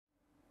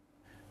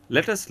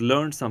Let us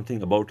learn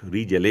something about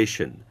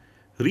regelation.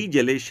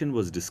 Regelation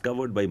was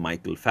discovered by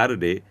Michael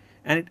Faraday,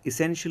 and it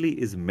essentially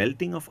is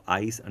melting of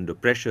ice under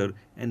pressure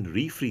and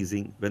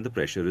refreezing when the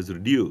pressure is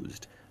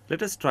reduced.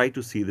 Let us try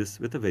to see this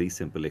with a very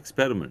simple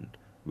experiment.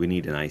 We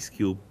need an ice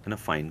cube and a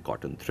fine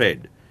cotton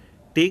thread.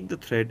 Take the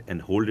thread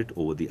and hold it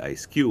over the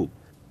ice cube.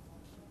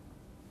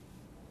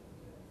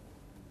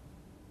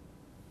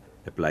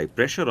 Apply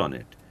pressure on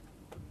it.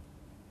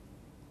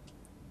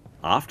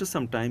 After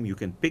some time, you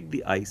can pick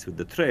the ice with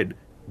the thread.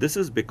 This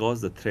is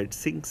because the thread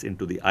sinks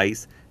into the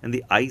ice and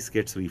the ice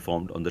gets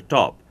reformed on the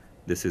top.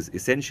 This is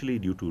essentially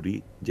due to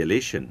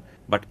regelation,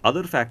 but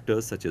other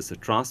factors such as the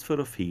transfer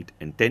of heat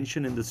and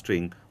tension in the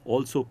string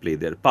also play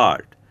their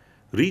part.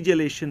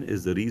 Regelation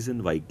is the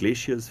reason why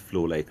glaciers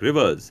flow like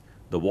rivers.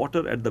 The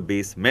water at the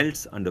base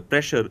melts under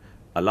pressure,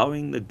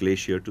 allowing the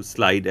glacier to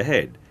slide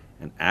ahead.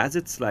 And as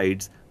it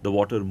slides, the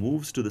water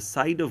moves to the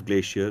side of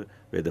glacier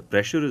where the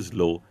pressure is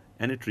low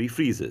and it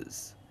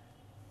refreezes.